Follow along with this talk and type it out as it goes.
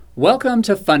Welcome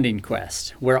to Funding Quest,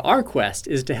 where our quest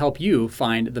is to help you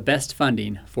find the best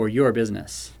funding for your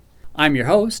business. I'm your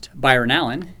host, Byron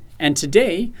Allen, and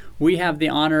today we have the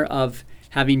honor of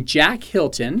having Jack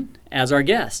Hilton as our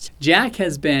guest. Jack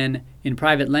has been in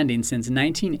private lending since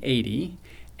 1980,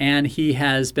 and he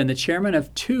has been the chairman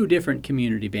of 2 different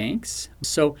community banks.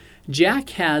 So Jack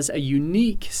has a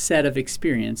unique set of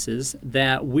experiences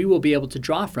that we will be able to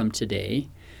draw from today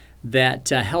that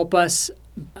help us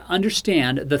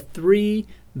understand the 3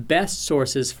 best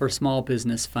sources for small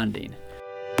business funding.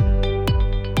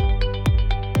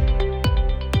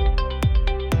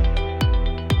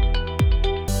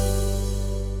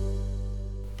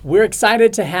 We're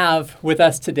excited to have with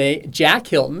us today Jack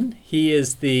Hilton. He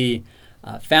is the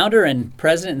founder and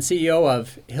president and CEO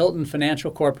of Hilton Financial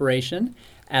Corporation,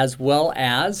 as well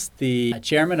as the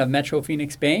chairman of Metro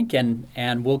Phoenix Bank.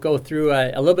 And we'll go through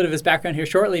a little bit of his background here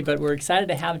shortly, but we're excited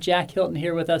to have Jack Hilton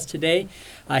here with us today.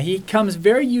 He comes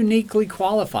very uniquely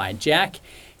qualified. Jack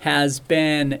has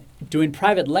been doing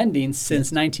private lending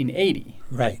since 1980.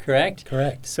 Right. Correct?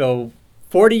 Correct. So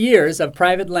 40 years of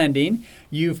private lending.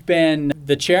 You've been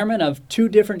the chairman of 2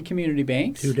 different community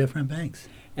banks. 2 different banks.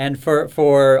 And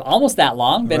for almost that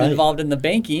long, been Right. involved in the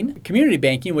banking, community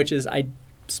banking, which is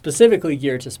specifically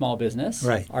geared to small business,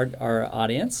 Right. our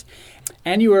audience.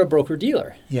 And you were a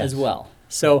broker-dealer Yes. as well.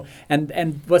 So,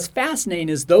 and what's fascinating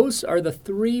is those are the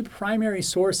 3 primary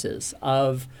sources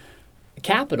of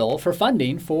capital for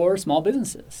funding for small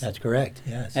businesses. That's correct,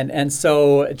 yes. And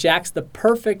so Jack's the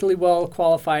perfectly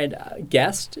well-qualified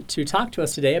guest to talk to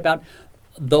us today about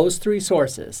those 3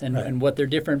 sources and, Right. and what their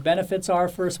different benefits are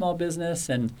for a small business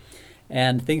and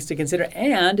things to consider.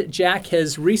 And Jack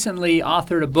has recently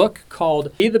authored a book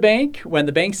called Be the Bank. When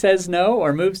the bank says no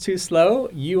or moves too slow,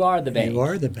 you are the bank. You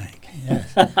are the bank,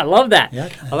 yes. I love that. Yeah.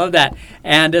 I love that.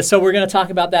 And so we're going to talk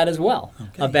about that as well,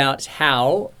 Okay. about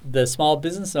how the small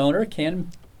business owner can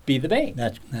be the bank.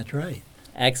 That's right.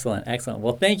 Excellent, excellent.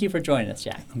 Well, thank you for joining us,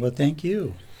 Jack. Well, thank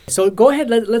you. So go ahead,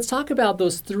 let's talk about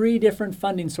those 3 different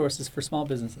funding sources for small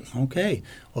businesses. Okay.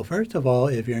 Well, first of all,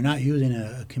 if you're not using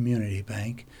a community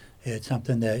bank, it's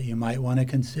something that you might want to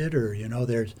consider. You know,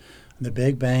 there's the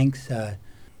big banks,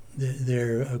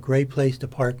 they're a great place to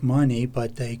park money,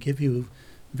 but they give you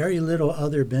very little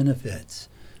other benefits.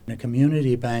 In a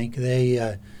community bank, they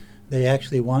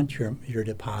actually want your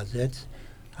deposits.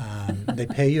 They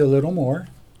pay you a little more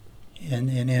in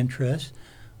interest,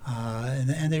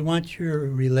 and they want your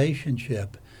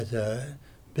relationship. As a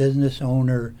business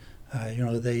owner,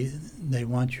 they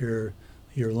want your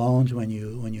loans when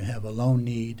you have a loan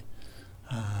need.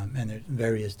 And there's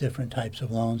various different types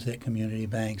of loans that community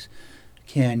banks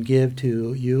can give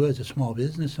to you as a small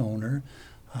business owner.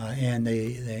 And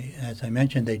they, as I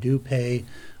mentioned, they do pay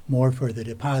more for the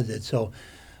deposit. So,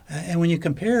 and when you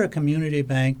compare a community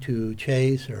bank to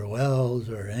Chase or Wells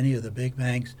or any of the big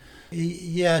banks,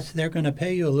 yes, they're going to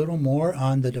pay you a little more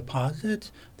on the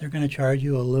deposits. They're going to charge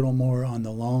you a little more on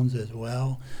the loans as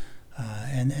well.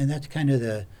 And that's kind of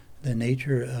the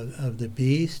nature of the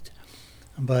beast.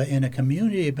 But in a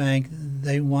community bank,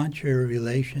 they want your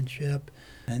relationship,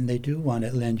 and they do want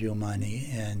to lend you money.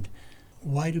 And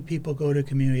why do people go to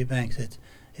community banks?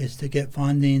 It's to get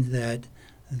funding that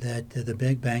the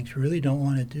big banks really don't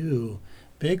want to do.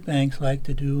 Big banks like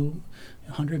to do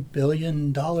 $100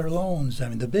 billion loans. I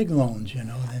mean, the big loans,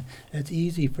 that's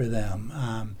easy for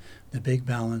them, the big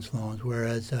balance loans.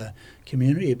 Whereas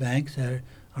community banks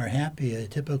are happy. A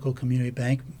typical community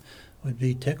bank would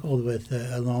be tickled with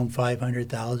a loan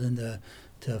 $500,000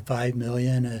 to $5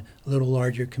 million. A little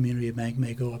larger community bank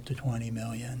may go up to $20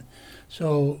 million.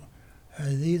 So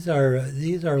these are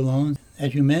loans,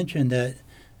 as you mentioned, that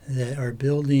are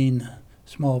building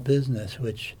small business,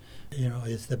 which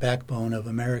is the backbone of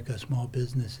America's small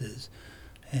businesses.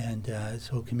 And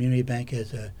so community bank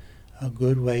is a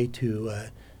good way to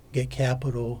get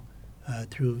capital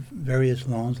through various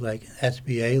loans like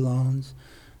SBA loans.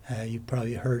 You've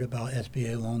probably heard about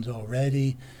SBA loans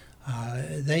already.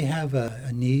 They have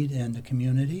a need in the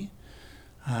community,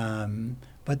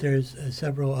 but there's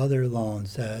several other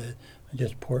loans,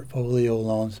 just portfolio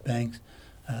loans. Banks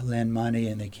lend money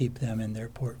and they keep them in their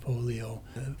portfolio.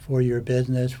 For your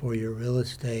business, for your real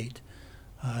estate,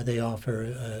 they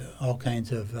offer all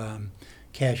kinds of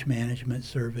cash management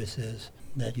services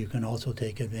that you can also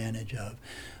take advantage of.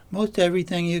 Most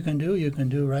everything you can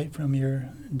do right from your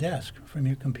desk, from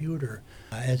your computer.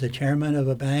 As a chairman of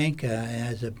a bank,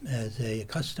 as a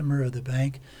customer of the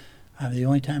bank, the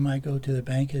only time I go to the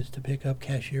bank is to pick up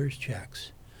cashier's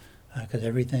checks, because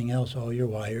everything else, all your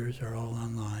wires are all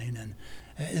online.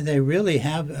 They really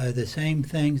have the same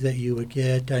things that you would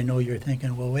get. I know you're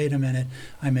thinking, well, wait a minute,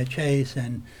 I'm at Chase,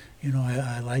 and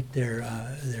I like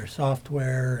their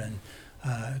software,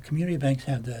 and community banks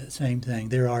have the same thing.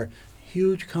 There are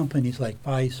huge companies like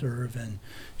Fiserv and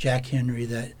Jack Henry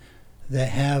that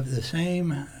have the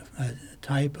same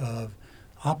type of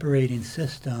operating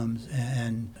systems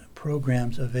and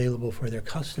programs available for their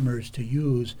customers to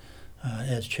use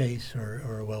as Chase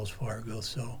or Wells Fargo.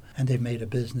 And they've made a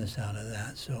business out of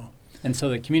that. And so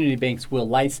the community banks will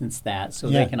license that so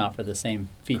they can offer the same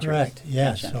features. Correct,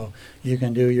 yes. Gotcha. So you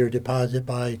can do your deposit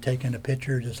by taking a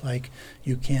picture just like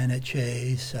you can at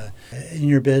Chase. In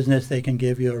your business, they can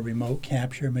give you a remote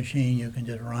capture machine. You can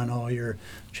just run all your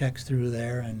checks through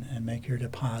there and make your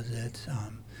deposits.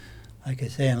 Like I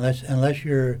say, unless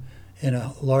you're in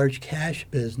a large cash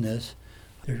business,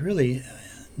 there's really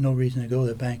no reason to go to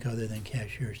the bank other than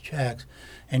cashier's checks.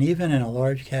 And even in a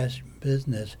large cash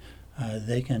business,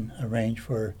 they can arrange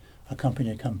for a company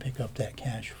to come pick up that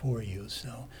cash for you,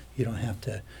 so you don't have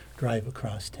to drive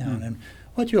across town. And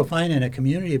what you'll find in a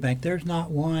community bank, there's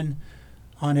not one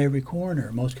on every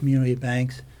corner. Most community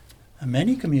banks,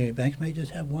 many community banks may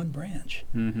just have one branch.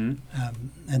 Mm-hmm.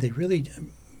 And they really,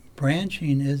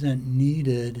 branching isn't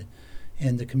needed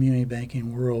in the community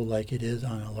banking world like it is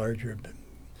on a larger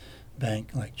bank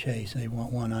like Chase. They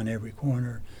want one on every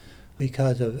corner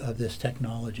because of this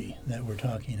technology that we're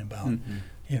talking about.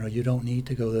 Mm-hmm. You don't need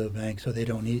to go to the bank, so they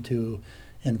don't need to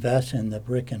invest in the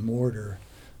brick and mortar.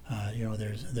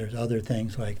 There's other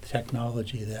things like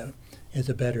technology that is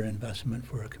a better investment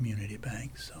for a community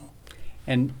bank.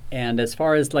 And as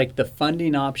far as like the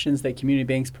funding options that community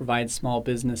banks provide small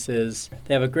businesses,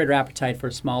 they have a greater appetite for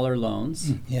smaller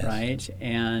loans, yes. right?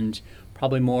 And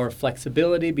probably more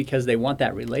flexibility because they want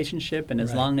that relationship. And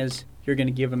as long as you're going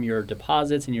to give them your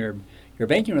deposits and your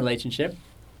banking relationship,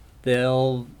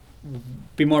 they'll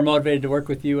be more motivated to work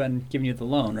with you and giving you the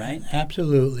loan, right?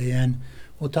 Absolutely. And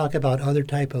we'll talk about other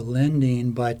type of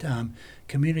lending, but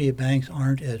community banks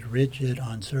aren't as rigid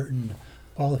on certain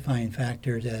qualifying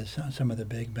factors as some of the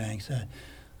big banks.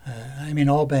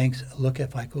 All banks look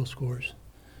at FICO scores,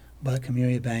 but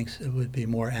community banks would be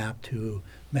more apt to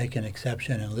make an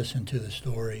exception and listen to the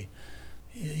story.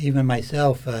 Even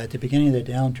myself, at the beginning of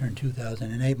the downturn,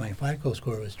 2008, my FICO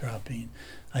score was dropping.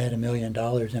 I had $1 million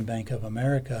in Bank of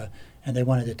America, and they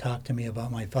wanted to talk to me about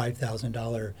my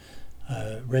 $5,000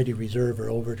 ready reserve or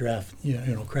overdraft,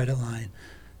 credit line.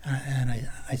 And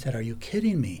I said, "Are you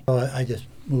kidding me?" So I just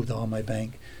moved all my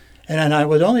bank. And I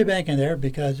was only banking there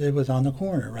because it was on the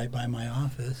corner right by my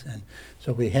office. And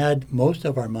so we had most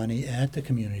of our money at the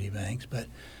community banks, but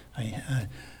I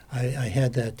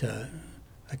had that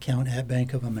account at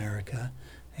Bank of America.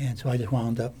 And so I just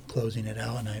wound up closing it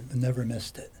out, and I never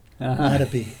missed it. Not a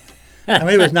beat.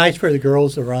 It was nice for the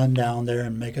girls to run down there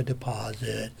and make a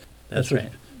deposit. That's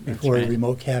right. Before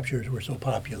remote captures were so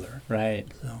popular. Right.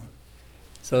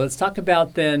 So let's talk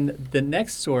about then the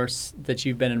next source that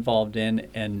you've been involved in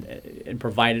and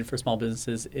provided for small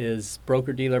businesses is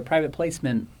broker-dealer private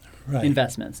placement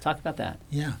investments. Talk about that.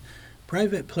 Yeah.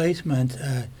 Private placement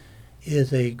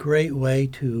is a great way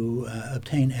to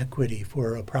obtain equity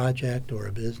for a project or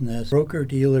a business.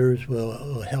 Broker-dealers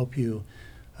will help you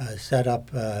set up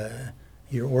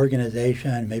your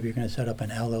organization. Maybe you're going to set up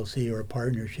an LLC or a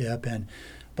partnership,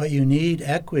 but you need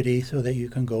equity so that you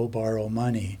can go borrow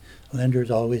money. Lenders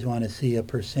always want to see a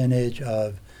percentage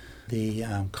of the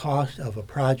cost of a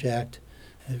project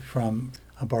from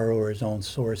a borrower's own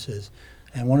sources.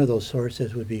 And one of those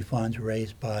sources would be funds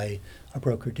raised by a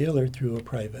broker-dealer through a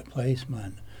private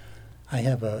placement. I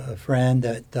have a friend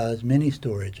that does mini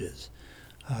storages.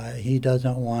 He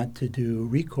doesn't want to do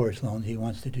recourse loans. He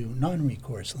wants to do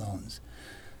non-recourse loans.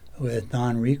 With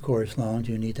non-recourse loans,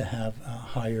 you need to have a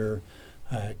higher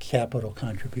capital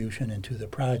contribution into the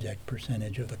project,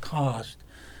 percentage of the cost,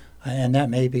 and that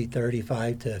may be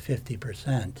 35 to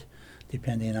 50%,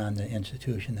 depending on the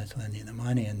institution that's lending the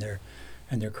money and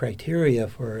their criteria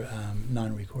for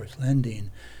non-recourse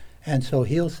lending. And so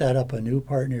he'll set up a new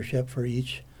partnership for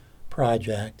each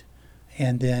project,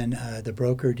 and then the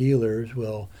broker-dealers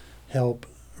will help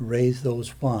raise those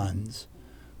funds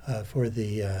for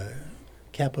the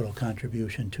capital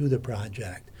contribution to the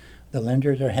project. The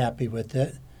lenders are happy with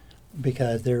it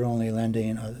because they're only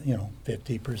lending,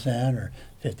 50% or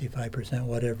 55%,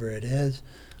 whatever it is.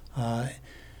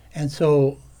 And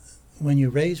so when you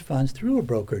raise funds through a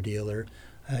broker-dealer,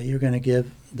 you're going to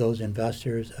give those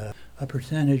investors a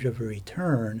percentage of a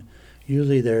return.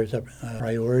 Usually there's a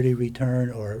priority return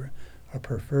or a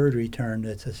preferred return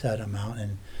that's a set amount.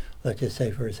 And let's just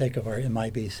say, for the sake of argument, it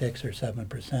might be 6 or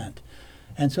 7%.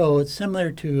 And so it's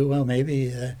similar to, well,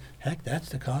 maybe, heck, that's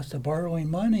the cost of borrowing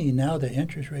money. Now the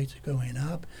interest rates are going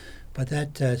up. But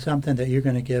that's something that you're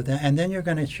going to give them. And then you're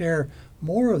going to share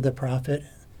more of the profit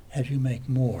as you make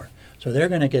more. So they're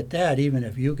going to get that even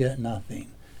if you get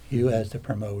nothing. You as the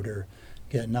promoter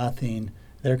get nothing.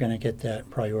 They're going to get that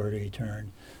priority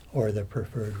return or the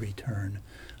preferred return.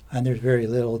 And there's very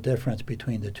little difference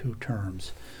between the two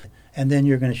terms. And then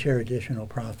you're going to share additional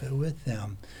profit with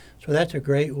them. So that's a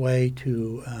great way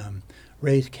to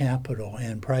raise capital.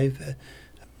 And private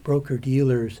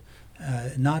broker-dealers,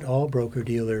 not all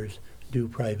broker-dealers do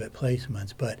private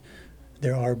placements, but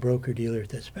there are broker-dealers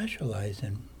that specialize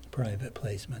in private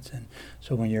placements. And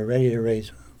so when you're ready to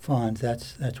raise funds,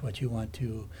 that's what you want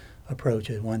to approach,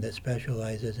 as one that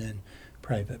specializes in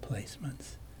private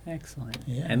placements. Excellent.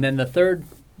 Yeah. And then the third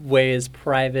way is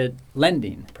private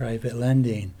lending. Private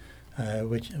lending,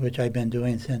 which I've been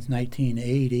doing since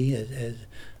 1980, as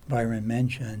Byron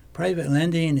mentioned. Private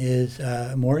lending is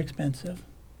more expensive.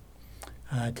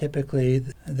 Typically,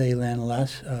 they lend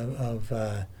less of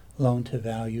loan to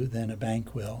value than a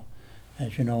bank will.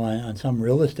 As you know, on some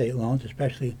real estate loans,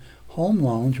 especially home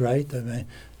loans, right?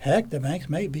 The banks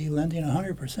may be lending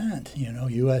 100%. You know,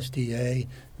 USDA,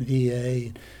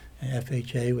 VA,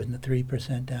 FHA with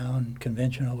 3% down,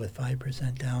 conventional with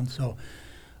 5% down. So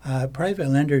private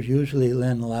lenders usually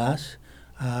lend less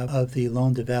of the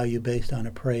loan to value based on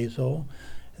appraisal.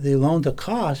 The loan to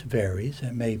cost varies.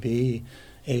 It may be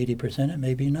 80%, it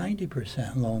may be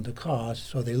 90% loan to cost.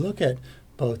 So they look at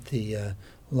both the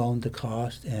loan to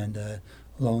cost and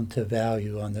loan to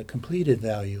value on the completed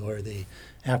value or the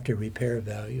after repair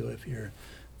value if you're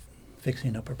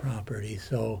fixing up a property.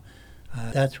 So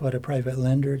that's what a private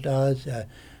lender does.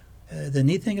 The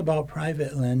neat thing about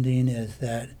private lending is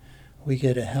that we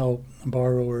get to help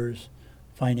borrowers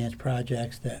finance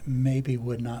projects that maybe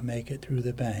would not make it through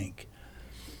the bank.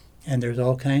 And there's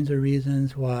all kinds of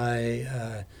reasons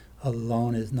why a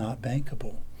loan is not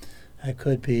bankable. It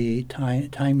could be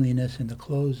timeliness in the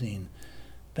closing.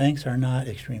 Banks are not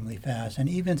extremely fast. And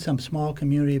even some small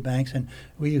community banks, and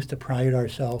we used to pride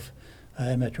ourselves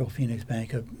at Metro Phoenix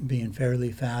Bank of being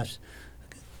fairly fast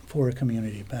for a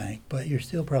community bank, but you're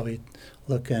still probably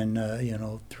looking,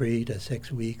 3 to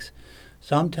 6 weeks.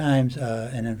 Sometimes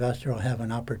an investor will have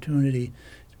an opportunity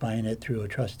buying it through a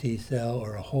trustee sale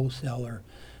or a wholesaler,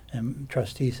 and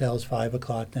trustee sells 5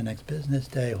 o'clock the next business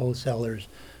day. Wholesalers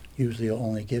usually will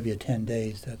only give you 10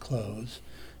 days to close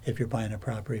if you're buying a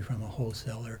property from a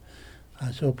wholesaler.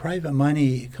 So private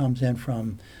money comes in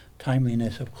from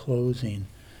timeliness of closing.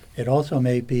 It also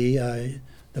may be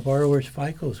the borrower's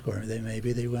FICO score.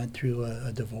 Maybe they went through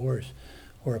a divorce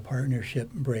or a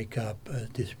partnership breakup, a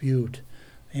dispute,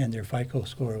 and their FICO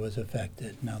score was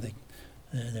affected. Now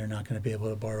they're not going to be able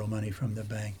to borrow money from the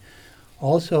bank.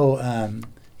 Also,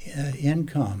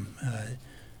 income.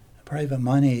 Private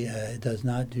money does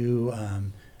not do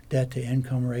debt to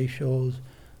income ratios.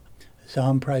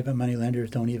 Some private money lenders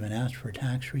don't even ask for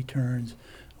tax returns.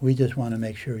 We just want to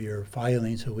make sure you're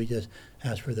filing, so we just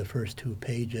ask for the first 2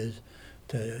 pages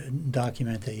to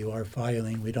document that you are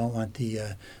filing. We don't want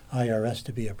the IRS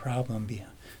to be a problem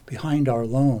behind our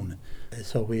loan,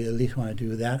 so we at least want to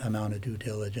do that amount of due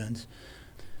diligence.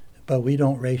 But we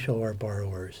don't ratio our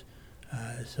borrowers.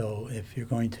 So if you're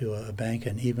going to a bank,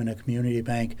 and even a community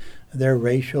bank, their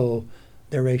ratios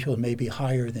may be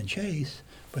higher than Chase,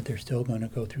 but they're still going to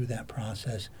go through that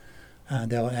process.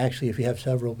 They'll actually, if you have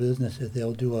several businesses,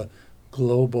 they'll do a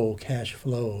global cash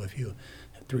flow. If you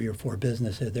have 3 or 4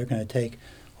 businesses, they're going to take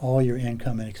all your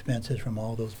income and expenses from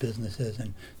all those businesses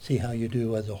and see how you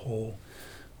do as a whole.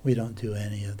 We don't do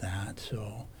any of that.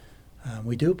 So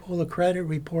we do pull a credit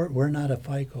report. We're not a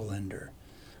FICO lender.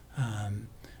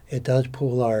 It does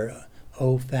pull our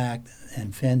OFAC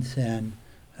and FinCEN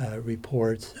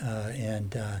reports,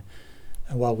 and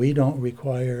while we don't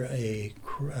require a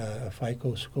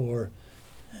FICO score,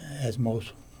 as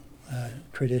most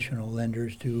traditional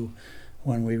lenders do,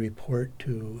 when we report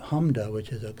to HMDA, which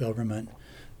is a government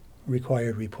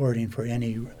required reporting for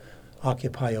any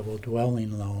occupiable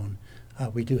dwelling loan,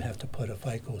 we do have to put a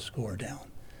FICO score down.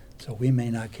 So we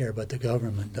may not care, but the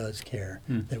government does care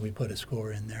that we put a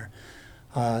score in there.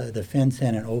 The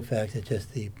FinCEN and OFAC is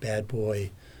just the bad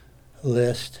boy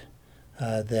list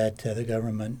that the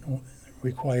government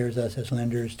requires us as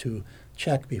lenders to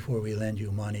check before we lend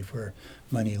you money for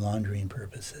money laundering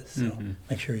purposes. So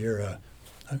make sure you're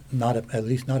at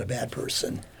least not a bad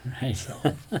person. Right.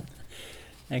 So.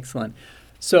 Excellent.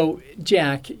 So,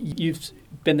 Jack, you've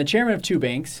been the chairman of two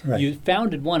banks. Right. You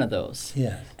founded one of those.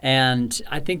 Yes. And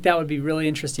I think that would be really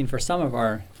interesting for some of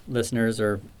our listeners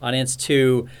or audience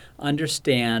to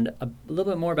understand a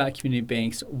little bit more about community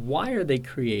banks. Why are they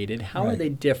created? How are Right. they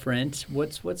different?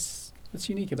 What's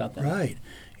unique about them? Right.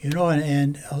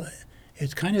 And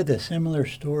it's kind of the similar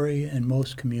story in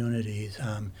most communities.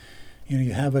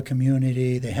 You have a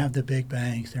community, they have the big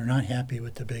banks, they're not happy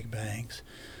with the big banks.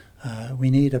 We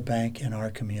need a bank in our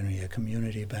community, a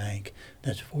community bank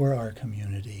that's for our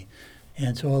community.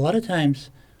 And so a lot of times,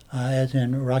 as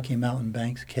in Rocky Mountain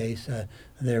Bank's case,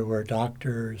 there were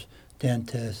doctors,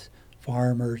 dentists,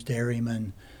 farmers,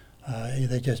 dairymen,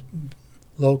 they just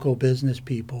local business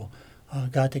people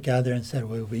got together and said,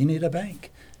 well, we need a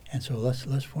bank. And so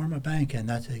let's form a bank. And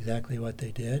that's exactly what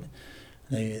they did.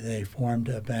 They formed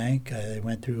a bank. They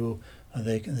went through,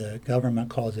 the government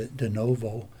calls it de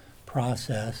novo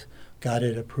process, got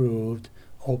it approved,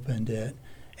 opened it,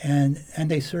 and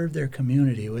they served their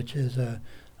community, which is a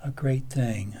great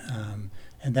thing.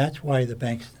 And that's why the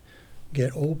banks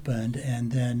get opened,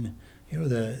 and then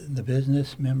the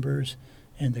business members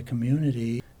in the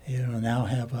community now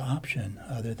have an option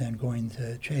other than going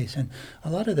to Chase. And a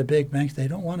lot of the big banks, they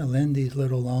don't want to lend these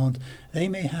little loans. They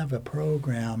may have a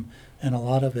program, and a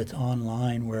lot of it's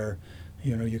online where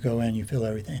you go in, you fill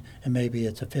everything, and maybe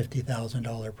it's a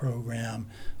 $50,000 program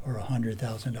or a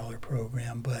 $100,000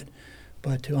 program.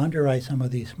 But to underwrite some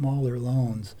of these smaller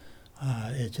loans,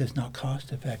 it's just not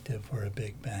cost effective for a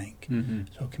big bank. Mm-hmm.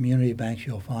 So community banks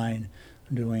you'll find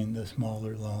doing the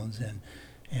smaller loans and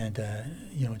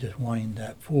just wanting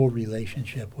that full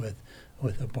relationship with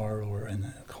the borrower and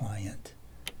the client.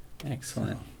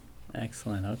 Excellent.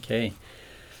 Excellent. Okay.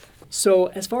 So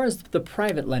as far as the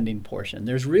private lending portion,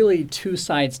 there's really two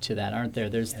sides to that, aren't there?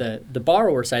 There's the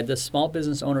borrower side, the small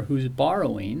business owner who's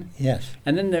borrowing. Yes.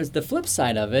 And then there's the flip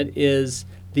side of it is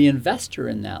the investor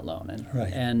in that loan. And,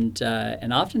 Right.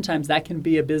 and oftentimes that can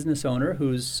be a business owner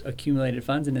who's accumulated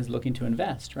funds and is looking to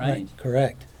invest, right?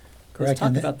 Correct. Let's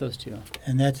talk about those two.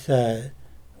 And that's,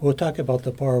 we'll talk about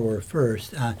the borrower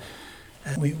first.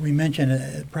 We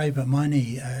mentioned private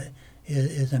money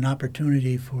is an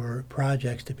opportunity for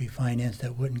projects to be financed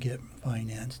that wouldn't get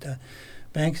financed.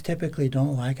 Banks typically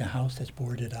don't like a house that's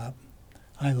boarded up.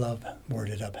 I love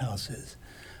boarded up houses.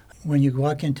 When you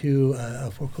walk into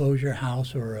a foreclosure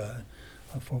house or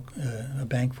a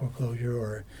bank foreclosure,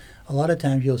 or a lot of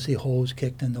times you'll see holes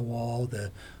kicked in the wall,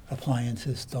 the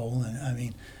appliances stolen. I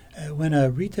mean, when a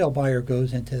retail buyer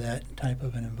goes into that type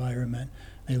of an environment,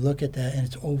 they look at that and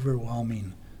it's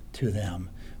overwhelming to them,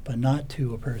 but not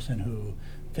to a person who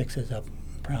fixes up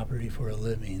property for a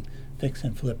living, fix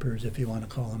and flippers, if you want to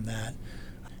call them that.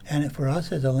 And for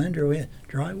us as a lender,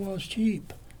 drywall's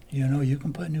cheap. You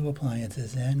can put new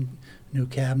appliances in, new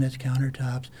cabinets,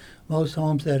 countertops. Most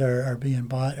homes that are being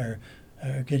bought are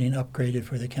getting upgraded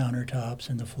for the countertops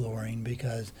and the flooring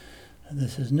because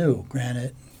this is new,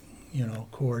 granite,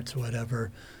 quartz,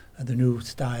 whatever, the new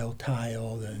style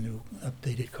tile, the new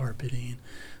updated carpeting.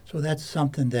 So that's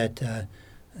something that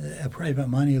a private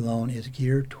money loan is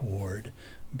geared toward.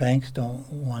 Banks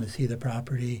don't want to see the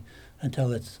property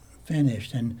until it's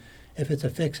finished. And if it's a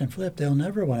fix and flip, they'll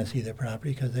never want to see the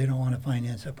property because they don't want to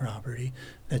finance a property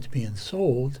that's being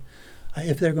sold.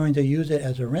 If they're going to use it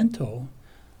as a rental,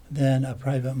 then a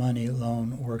private money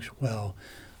loan works well.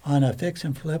 On a fix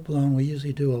and flip loan, we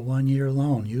usually do a 1-year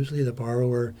loan. Usually the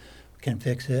borrower can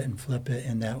fix it and flip it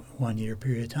in that 1-year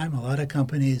period of time. A lot of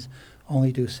companies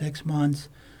only do 6 months,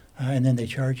 and then they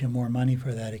charge you more money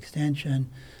for that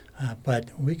extension.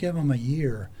 But we give them a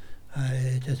year.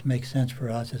 It just makes sense for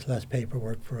us. It's less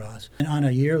paperwork for us. And on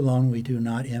a year loan, we do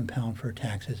not impound for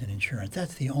taxes and insurance.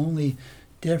 That's the only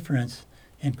difference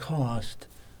in cost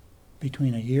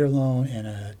between a year loan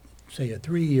and say a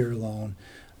 3-year loan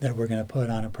that we're going to put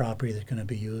on a property that's going to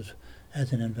be used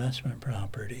as an investment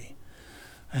property.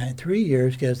 And 3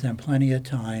 years gives them plenty of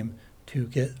time to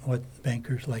get what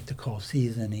bankers like to call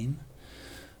seasoning.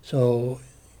 So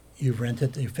you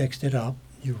fixed it up,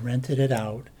 you've rented it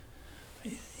out,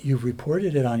 you've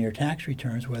reported it on your tax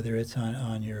returns, whether it's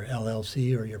on your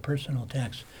LLC or your personal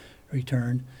tax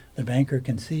return. The banker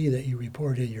can see that you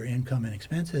reported your income and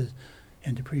expenses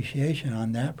and depreciation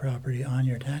on that property on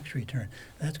your tax return.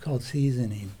 That's called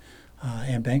seasoning.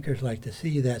 And bankers like to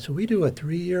see that. So we do a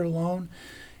 3-year loan.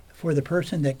 For the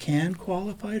person that can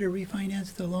qualify to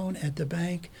refinance the loan at the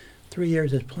bank, 3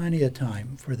 years is plenty of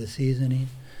time for the seasoning.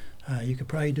 You could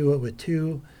probably do it with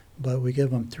 2, but we give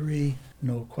them 3.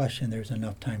 No question there's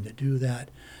enough time to do that.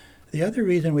 The other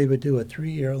reason we would do a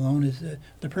 3-year loan is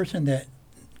the person that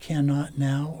cannot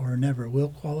now or never will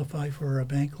qualify for a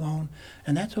bank loan,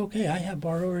 and that's okay. I have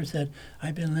borrowers that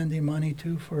I've been lending money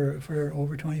to for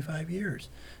over 25 years.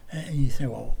 And you say,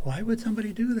 well, why would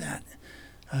somebody do that?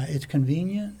 It's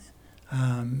convenient.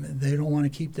 They don't want to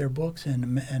keep their books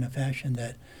in a fashion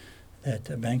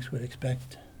that banks would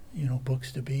expect,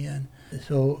 books to be in.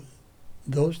 So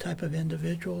those type of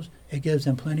individuals, it gives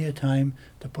them plenty of time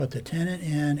to put the tenant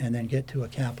in and then get to a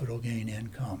capital gain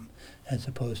income as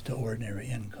opposed to ordinary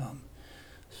income.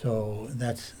 So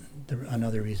that's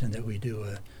another reason that we do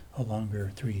a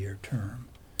longer 3-year term.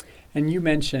 And you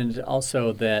mentioned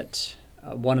also that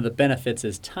one of the benefits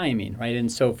is timing, right?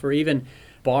 And so for even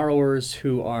borrowers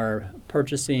who are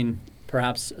purchasing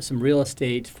perhaps some real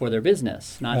estate for their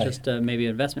business, not Right. just maybe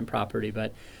an investment property,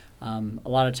 but a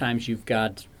lot of times you've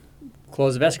got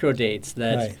close of escrow dates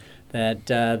that Right.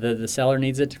 the seller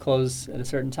needs it to close at a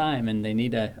certain time, and they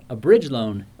need a bridge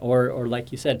loan, or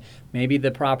like you said, maybe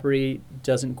the property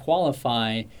doesn't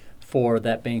qualify for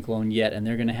that bank loan yet, and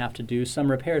they're going to have to do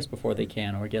some repairs before they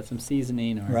can, or get some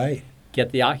seasoning, or Right.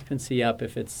 get the occupancy up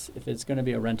if it's going to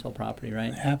be a rental property,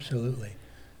 right? Absolutely.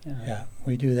 Yeah,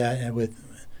 we do that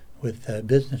with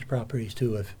business properties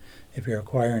too. If you're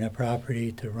acquiring a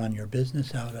property to run your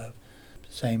business out of,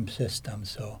 same system.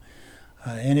 So,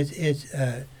 and it's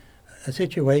a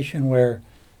situation where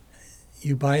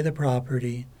you buy the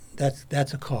property.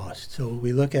 That's a cost. So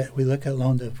we look at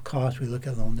loan to cost. We look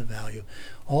at loan to value.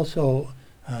 Also,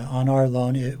 on our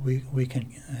loan, we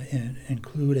can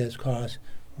include as cost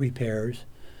repairs.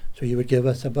 So you would give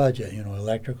us a budget.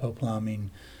 Electrical,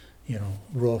 plumbing,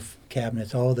 roof,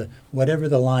 cabinets, whatever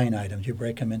the line items. You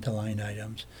break them into line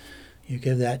items. You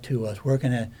give that to us. We're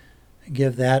going to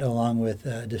give that along with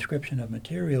a description of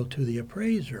material to the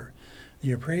appraiser.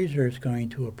 The appraiser is going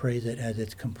to appraise it as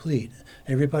it's complete.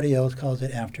 Everybody else calls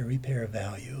it after repair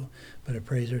value, but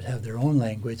appraisers have their own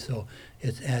language, so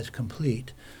it's as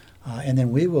complete. And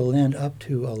then we will lend up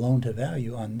to a loan to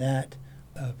value on that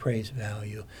appraised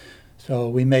value. So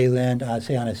we may lend,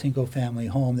 say, on a single family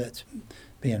home that's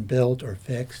being built or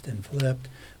fixed and flipped,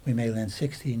 we may lend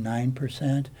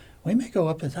 69%. We may go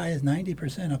up as high as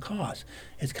 90% of cost.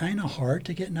 It's kind of hard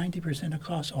to get 90% of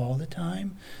cost all the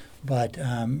time, but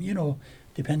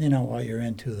depending on what you're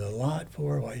into the lot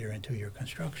for, what you're into your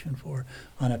construction for,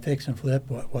 on a fix and flip,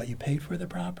 what you paid for the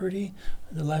property,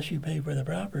 the less you pay for the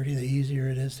property, the easier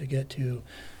it is to get to,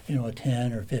 a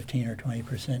 10 or 15 or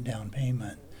 20% down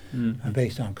payment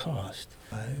based on cost.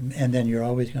 And then you're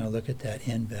always going to look at that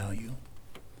end value.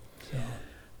 So.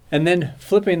 And then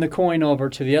flipping the coin over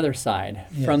to the other side,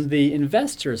 Yes. from the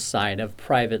investor's side of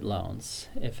private loans,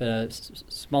 if a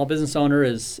small business owner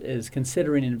is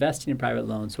considering investing in private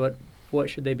loans, what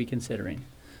should they be considering?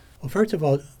 Well, first of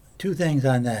all, two things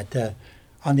on that.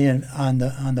 On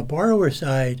the borrower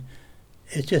side,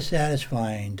 it's just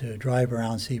satisfying to drive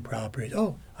around, see properties.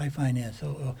 Oh, I finance.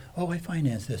 I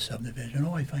finance this subdivision.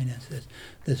 Oh, I finance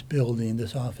this building,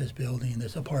 this office building,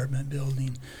 this apartment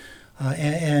building,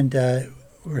 and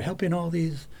we're helping all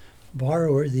these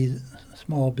borrowers, these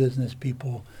small business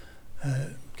people,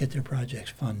 get their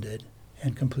projects funded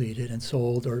and completed and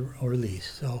sold or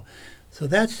leased. So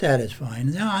that's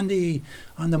satisfying. Now on the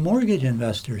mortgage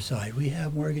investor side, we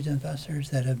have mortgage investors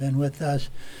that have been with us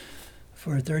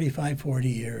for 35, 40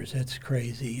 years. It's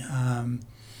crazy. A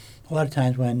lot of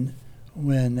times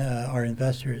when our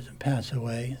investors pass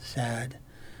away, sad,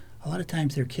 a lot of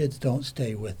times their kids don't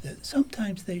stay with it.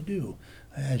 Sometimes they do.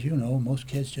 As you know, most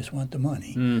kids just want the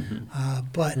money. Mm-hmm.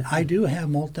 But I do have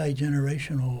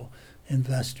multi-generational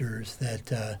investors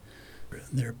that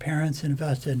their parents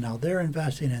invested, now they're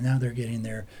investing, and now they're getting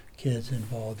their kids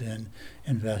involved in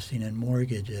investing in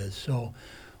mortgages. So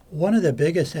one of the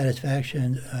biggest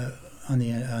satisfactions on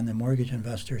the mortgage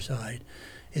investor side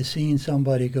is seeing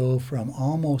somebody go from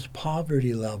almost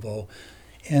poverty level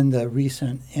in the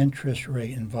recent interest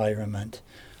rate environment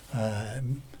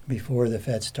before the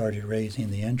Fed started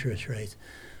raising the interest rates.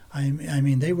 I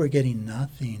mean, they were getting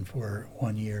nothing for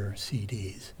 1-year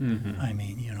CDs. Mm-hmm. I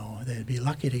mean, they'd be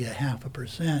lucky to get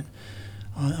 0.5%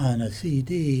 on a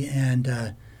CD.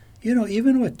 And,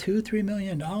 even with $2-3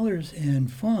 million in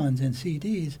funds and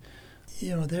CDs,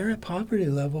 they're at poverty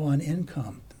level on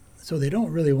income. So they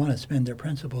don't really want to spend their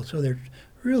principal. So they're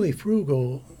really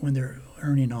frugal when they're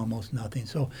earning almost nothing.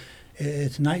 So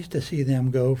it's nice to see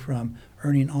them go from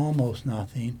earning almost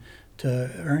nothing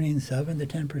to earning 7 to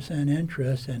 10%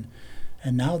 interest, and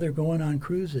now they're going on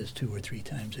cruises 2 or 3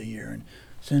 times a year and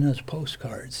send us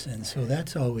postcards, and so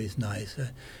that's always nice.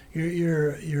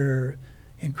 You're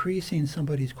increasing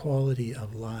somebody's quality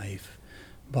of life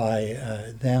by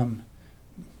them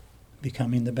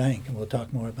becoming the bank, and we'll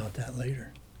talk more about that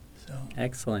later. So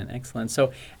Excellent.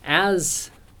 So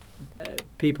as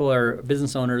people or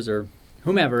business owners or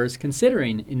whomever is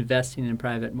considering investing in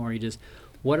private mortgages,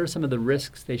 what are some of the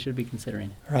risks they should be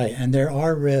considering? right, and there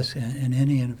are risks in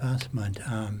any investment.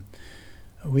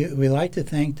 We like to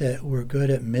think that we're good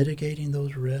at mitigating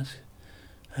those risks.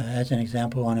 As an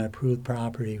example, on an approved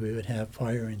property, we would have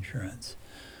fire insurance.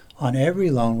 On every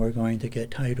loan, we're going to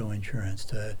get title insurance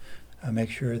to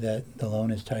make sure that the loan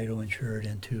is title insured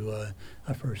into a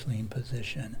first lien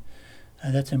position.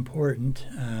 That's important.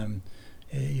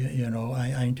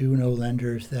 I do know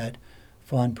lenders that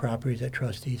fund properties at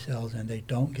trustee sales and they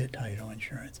don't get title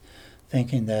insurance,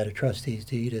 thinking that a trustee's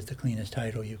deed is the cleanest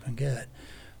title you can get,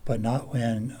 but not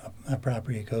when a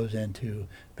property goes into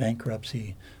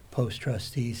bankruptcy,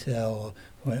 post-trustee sale,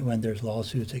 when there's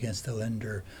lawsuits against the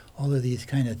lender, all of these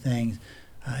kind of things.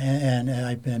 And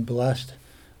I've been blessed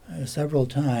several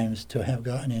times to have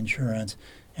gotten insurance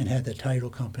and had the title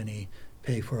company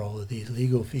pay for all of these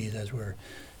legal fees as we're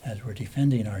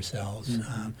defending ourselves.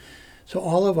 Mm-hmm. So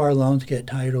all of our loans get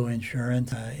title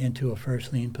insurance into a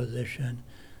first lien position.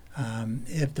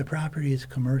 If the property is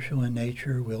commercial in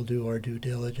nature, we'll do our due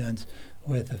diligence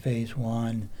with a phase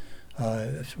one.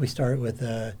 We start with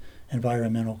an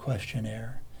environmental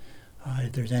questionnaire.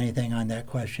 If there's anything on that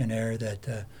questionnaire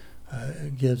that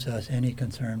gives us any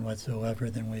concern whatsoever,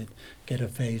 then we'd get a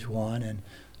phase one. And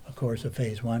of course, a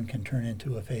phase one can turn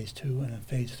into a phase two and a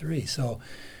phase three. So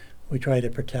we try to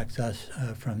protect us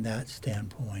from that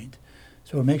standpoint.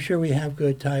 So make sure we have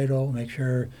good title, make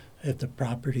sure if the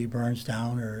property burns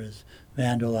down or is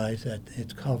vandalized that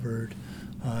it's covered,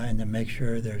 and then make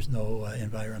sure there's no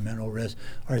environmental risk,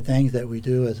 are things that we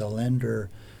do as a lender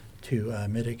to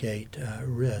mitigate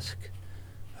risk.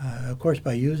 Of course,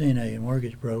 by using a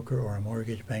mortgage broker or a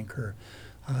mortgage banker,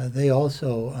 they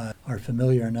also are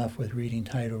familiar enough with reading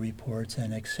title reports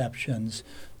and exceptions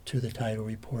to the title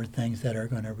report, things that are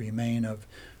going to remain of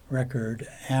record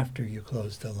after you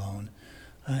close the loan.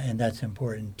 And that's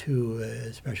important too,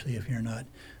 especially if you're not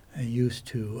used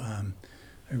to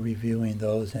reviewing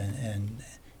those and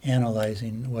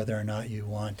analyzing whether or not you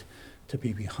want to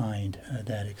be behind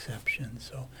that exception.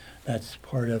 So that's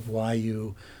part of why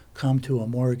you come to a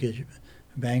mortgage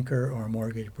banker or a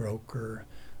mortgage broker.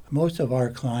 Most of our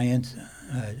clients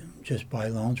just buy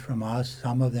loans from us.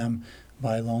 Some of them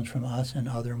buy loans from us and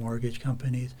other mortgage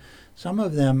companies. Some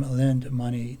of them lend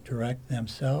money direct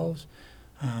themselves,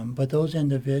 but those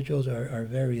individuals are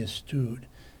very astute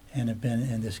and have been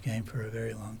in this game for a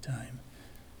very long time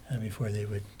before they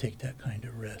would take that kind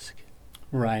of risk.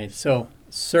 Right. So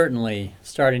certainly,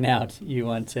 starting out, you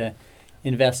want to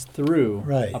invest through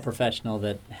a professional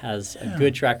that has a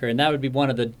good track record, and that would be one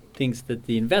of the things that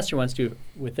the investor wants to do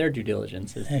with their due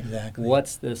diligence. Is exactly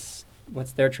what's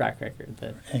their track record?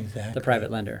 Exactly. The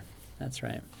private lender. That's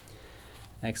right.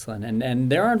 Excellent.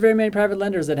 And there aren't very many private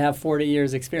lenders that have 40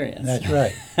 years experience. That's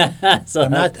right. So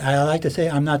I like to say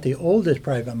I'm not the oldest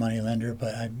private money lender,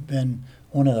 but I've been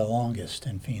one of the longest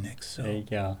in Phoenix. So there you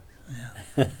go.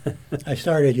 Yeah. I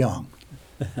started young.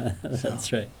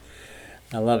 That's right.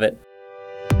 I love it.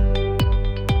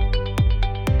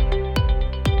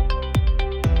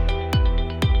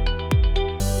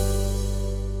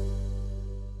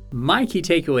 My key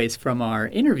takeaways from our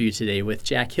interview today with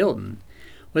Jack Hilton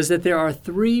was that there are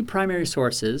three primary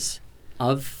sources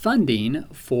of funding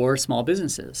for small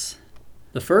businesses.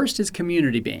 The first is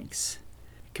community banks.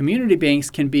 Community banks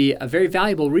can be a very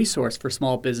valuable resource for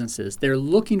small businesses. They're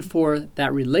looking for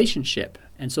that relationship,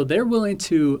 and so they're willing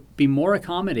to be more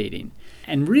accommodating.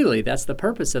 And really, that's the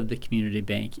purpose of the community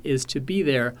bank, is to be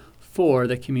there for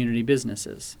the community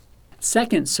businesses.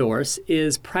 Second source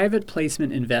is private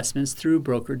placement investments through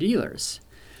broker-dealers.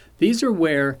 These are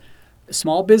where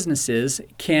small businesses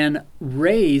can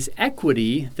raise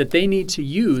equity that they need to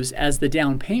use as the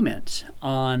down payment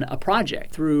on a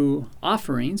project through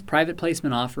offerings, private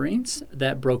placement offerings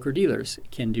that broker-dealers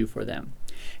can do for them.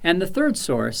 And the third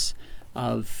source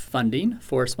of funding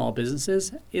for small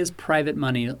businesses is private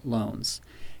money loans.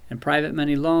 And private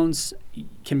money loans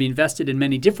can be invested in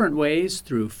many different ways,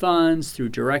 through funds, through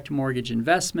direct mortgage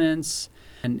investments,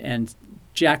 and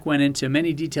Jack went into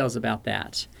many details about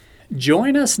that.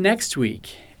 Join us next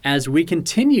week as we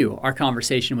continue our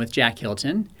conversation with Jack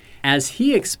Hilton as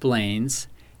he explains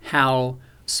how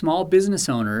small business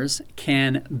owners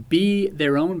can be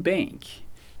their own bank.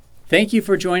 Thank you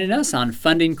for joining us on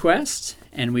Funding Quest,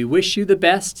 and we wish you the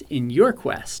best in your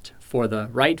quest for the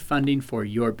right funding for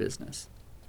your business.